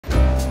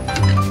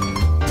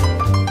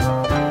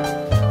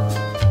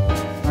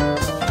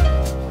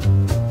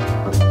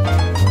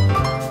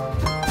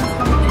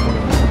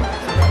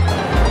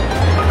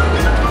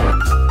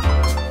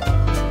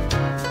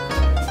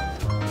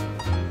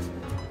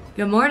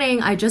Good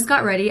morning. I just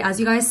got ready. As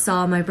you guys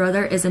saw, my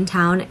brother is in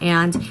town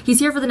and he's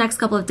here for the next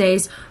couple of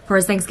days for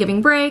his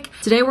Thanksgiving break.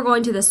 Today we're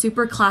going to the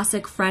super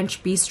classic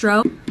French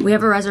bistro. We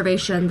have a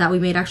reservation that we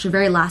made actually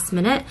very last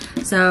minute,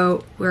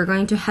 so we're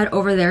going to head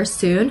over there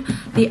soon.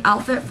 The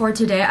outfit for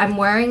today, I'm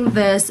wearing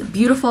this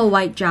beautiful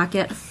white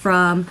jacket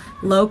from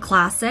Low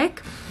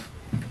Classic,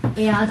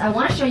 and I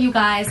want to show you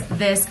guys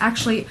this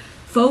actually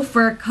faux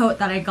fur coat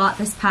that I got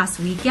this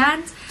past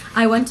weekend.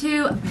 I went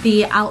to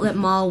the outlet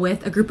mall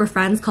with a group of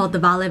friends called the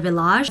Valle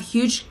Village.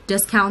 Huge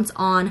discounts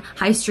on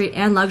high street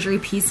and luxury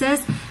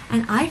pieces.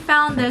 And I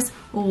found this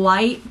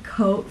white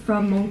coat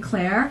from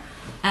Moncler,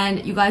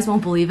 and you guys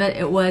won't believe it.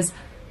 It was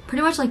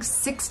pretty much like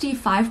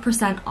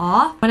 65%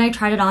 off. When I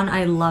tried it on,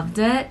 I loved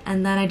it.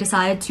 And then I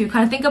decided to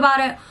kind of think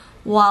about it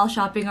while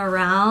shopping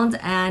around,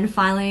 and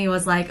finally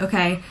was like,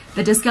 okay,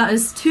 the discount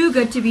is too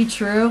good to be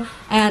true,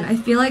 and I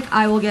feel like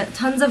I will get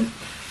tons of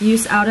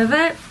use out of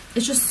it.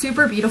 It's just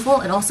super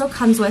beautiful. It also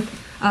comes with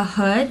a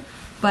hood,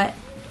 but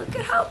look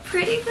at how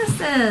pretty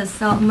this is.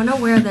 So I'm gonna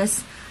wear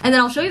this, and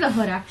then I'll show you the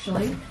hood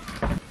actually.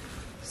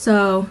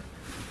 So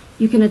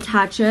you can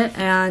attach it,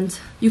 and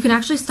you can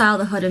actually style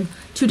the hood in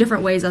 2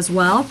 different ways as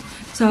well.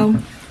 So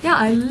yeah,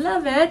 I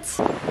love it.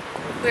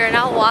 We are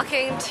now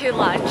walking to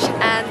lunch,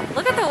 and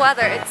look at the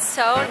weather. It's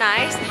so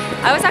nice.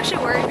 I was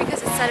actually worried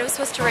because it said it was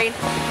supposed to rain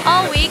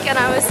all week, and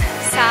I was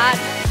sad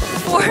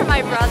for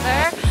my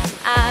brother,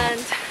 and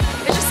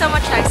it's just so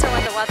much nicer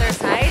when the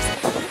weather's nice.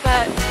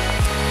 But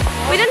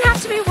we didn't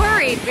have to be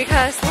worried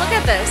because look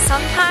at this.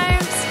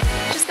 Sometimes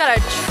you just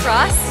gotta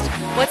trust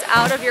what's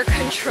out of your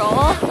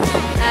control,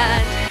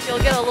 and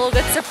you'll get a little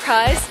bit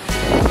surprised.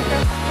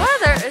 The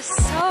weather is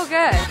so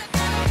good.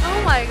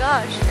 Oh my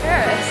gosh,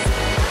 Paris.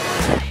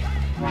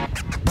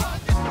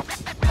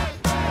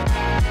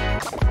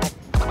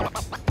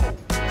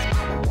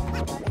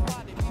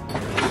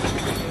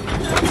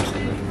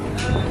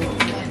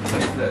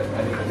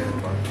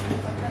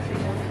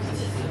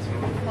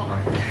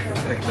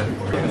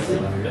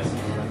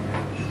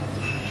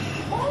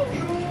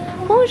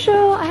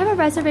 Bonjour, I have a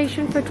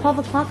reservation for 12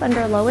 o'clock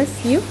under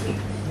Loisjyou.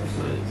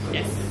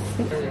 Yes.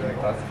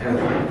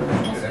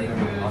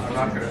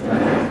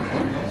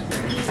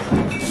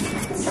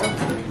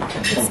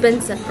 It's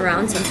been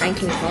around since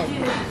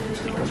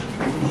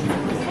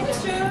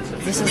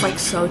 1912. This is like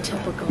so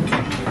typical.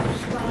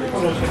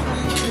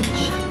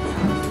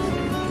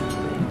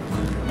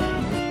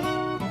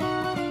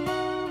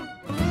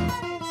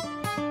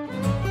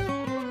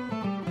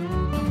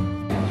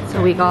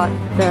 So we got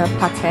the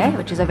pâté,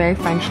 which is a very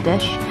French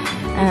dish,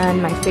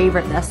 and my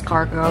favorite, the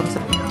escargot.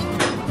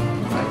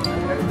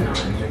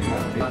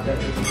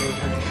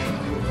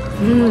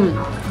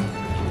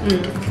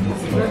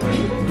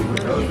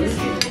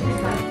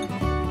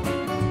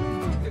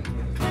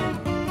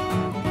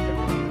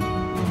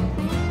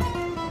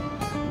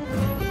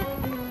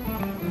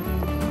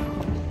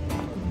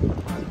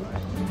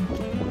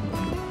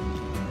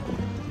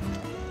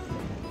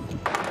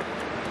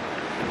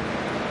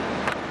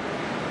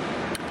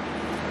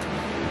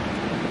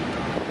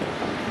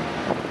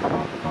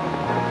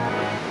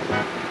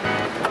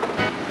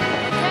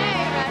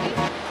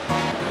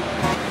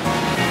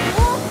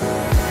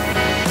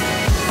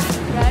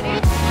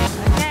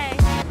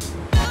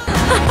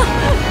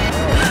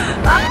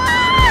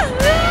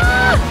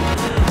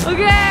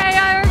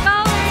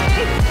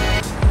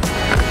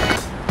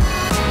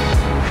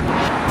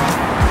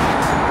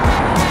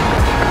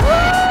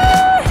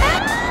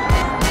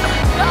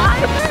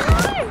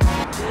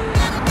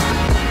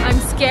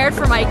 Scared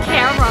for my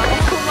camera.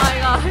 Oh my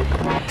god.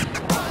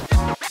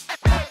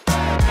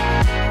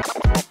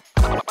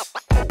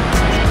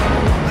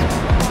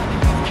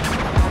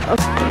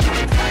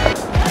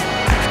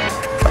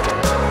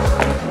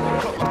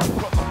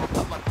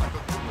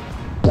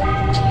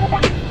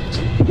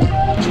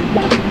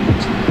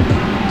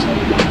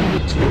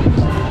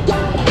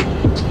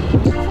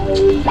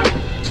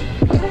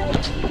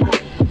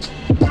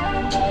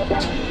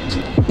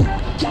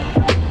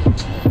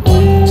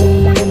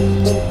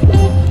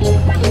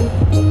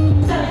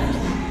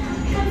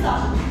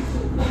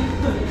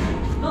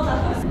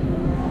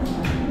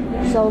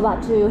 So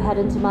about to head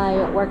into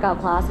my workout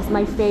class. It's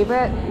my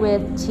favorite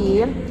with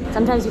tea.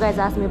 Sometimes you guys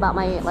ask me about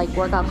my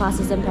workout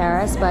classes in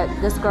Paris, but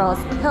this girl is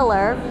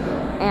killer.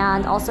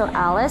 And also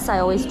Alice, I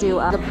always do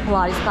the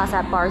Pilates class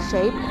at Bar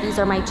Shape. These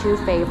are my 2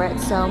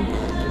 favorites. So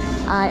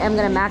I am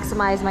gonna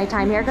maximize my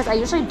time here because I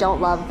usually don't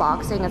love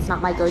boxing. It's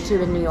not my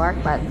go-to in New York,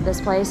 but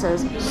this place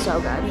is so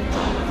good.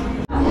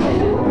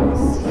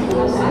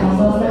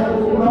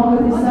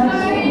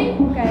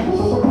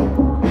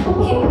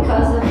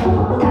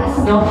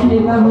 N'enfilez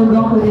pas vos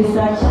gants côté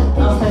sac,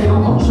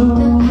 installez-vous bonjour.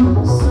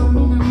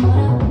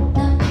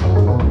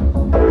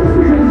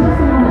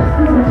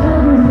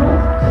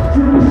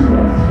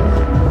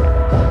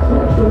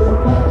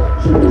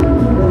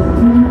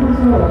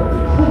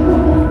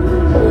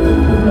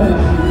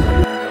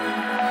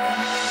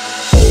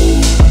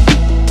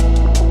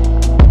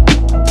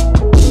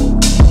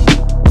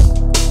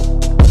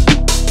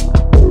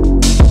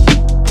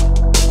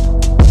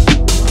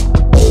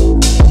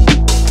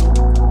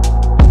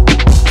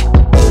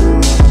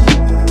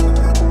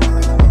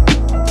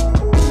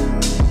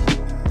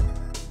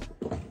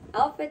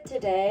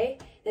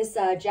 today. This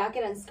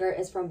jacket and skirt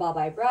is from Bye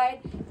Bye Bride.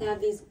 They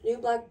have these new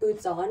black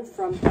boots on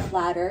from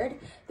Flattered.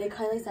 They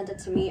kindly sent it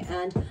to me,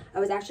 and I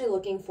was actually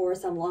looking for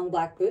some long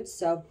black boots,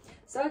 so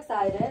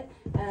excited.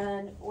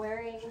 And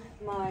wearing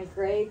my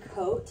gray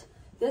coat.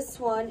 This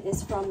one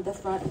is from the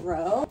front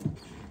row.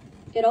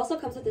 It also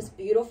comes with this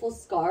beautiful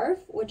scarf,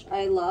 which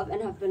I love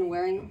and have been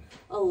wearing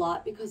a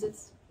lot because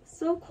it's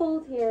so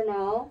cold here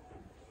now.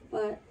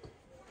 But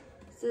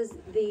this is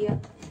the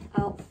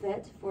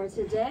outfit for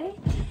today.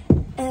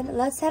 And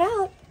let's head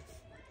out.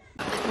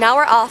 Now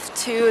we're off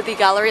to the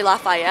Galerie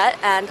Lafayette,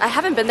 and I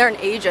haven't been there in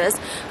ages,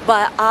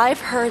 but I've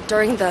heard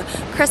during the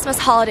Christmas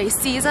holiday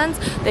seasons,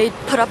 they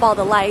put up all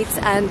the lights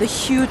and the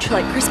huge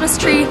like Christmas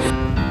tree.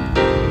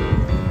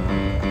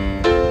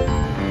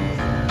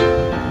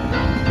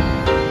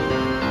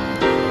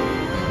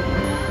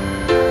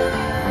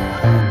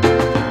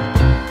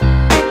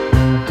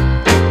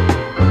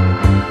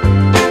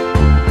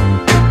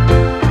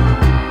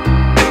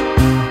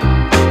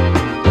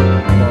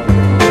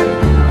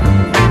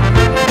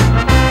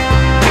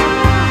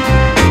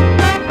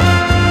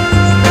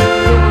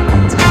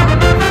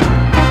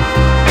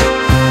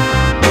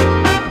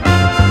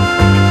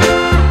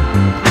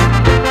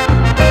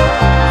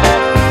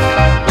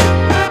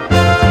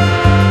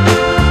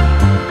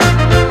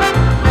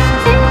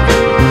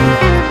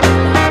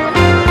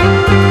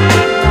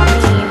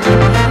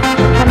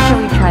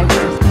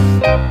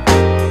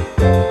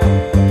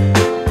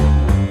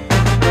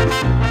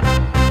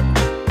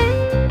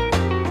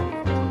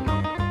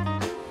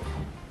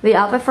 The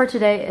outfit for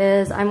today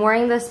is I'm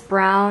wearing this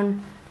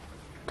brown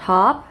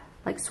top,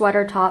 like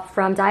sweater top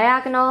from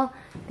Diagonal.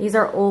 These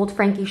are old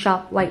Frankie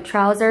Shop White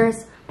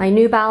trousers, my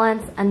New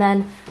Balance, and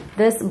then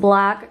this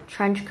black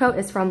trench coat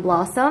is from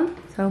Blossom.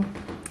 So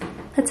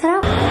let's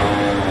head out.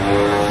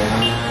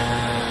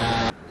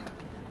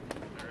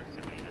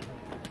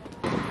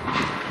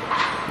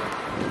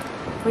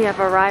 We have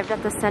arrived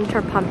at the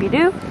Centre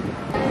Pompidou.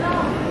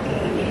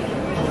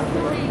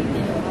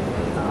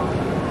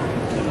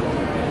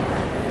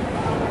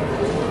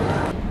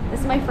 This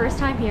is my first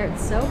time here.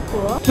 It's so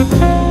cool.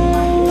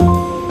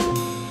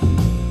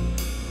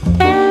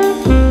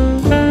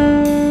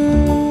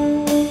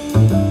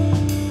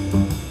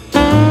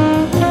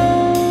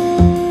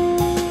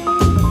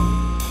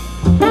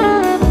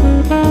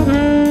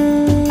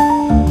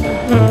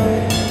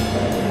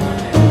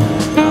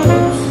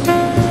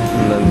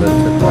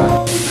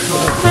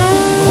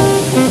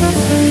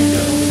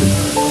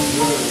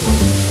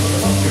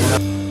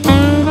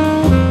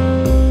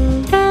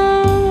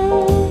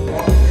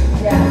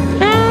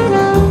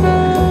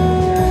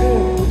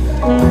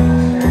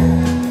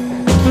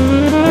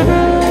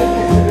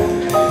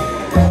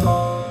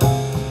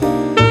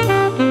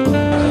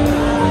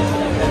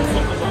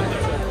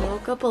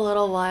 A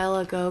little while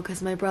ago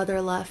because my brother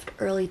left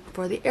early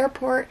for the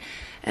airport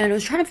and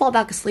was trying to fall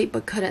back asleep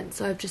but couldn't,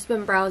 so I've just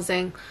been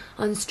browsing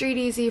on Street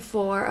Easy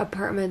for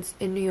apartments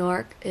in New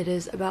York. It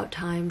is about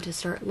time to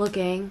start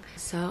looking.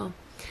 So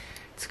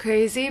it's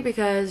crazy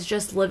because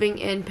just living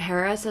in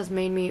Paris has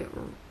made me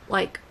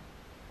like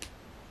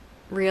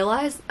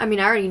realize, I mean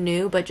I already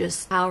knew, but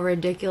just how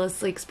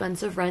ridiculously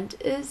expensive rent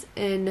is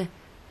in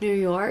New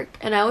York.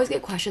 And I always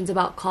get questions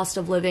about cost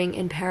of living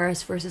in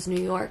Paris versus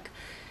New York.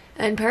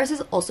 And Paris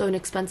is also an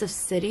expensive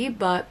city,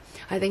 but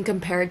I think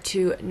compared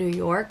to New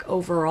York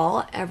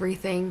overall,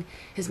 everything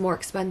is more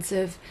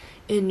expensive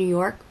in New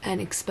York, and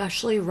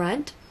especially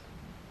rent.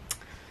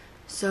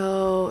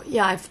 So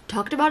yeah, I've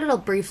talked about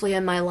it briefly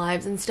in my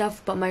lives and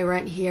stuff, but my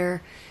rent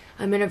here,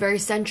 I'm in a very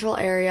central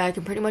area. I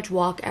can pretty much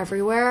walk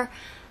everywhere,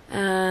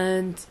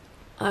 and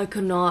I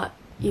could not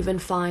even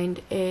find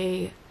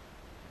a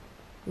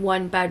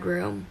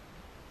 1-bedroom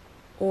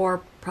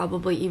or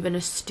probably even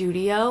a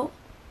studio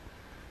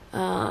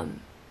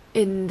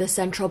in the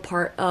central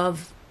part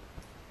of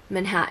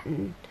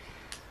Manhattan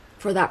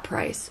for that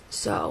price.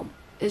 So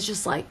it's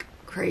just like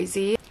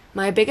crazy.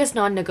 My biggest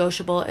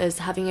non-negotiable is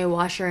having a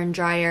washer and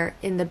dryer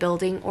in the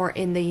building or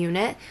in the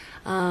unit.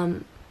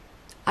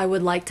 I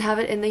would like to have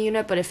it in the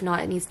unit, but if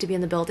not, it needs to be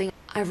in the building.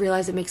 I've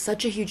realized it makes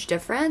such a huge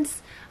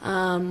difference,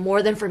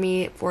 more than for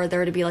me for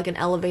there to be like an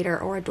elevator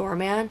or a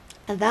doorman.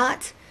 And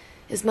that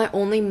is my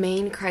only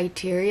main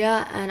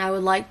criteria, and I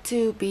would like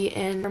to be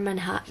in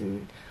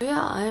Manhattan.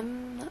 Yeah,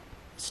 I'm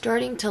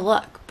starting to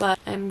look, but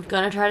I'm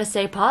gonna try to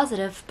stay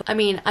positive. I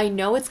mean, I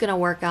know it's gonna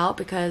work out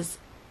because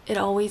it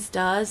always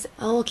does.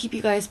 I'll keep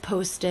you guys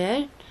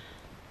posted.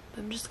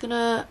 I'm just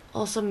gonna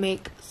also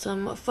make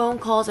some phone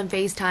calls and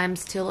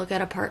FaceTimes to look at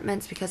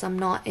apartments because I'm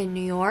not in New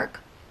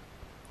York.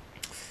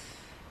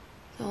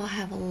 So I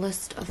have a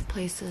list of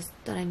places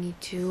that I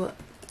need to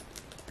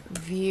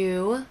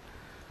view.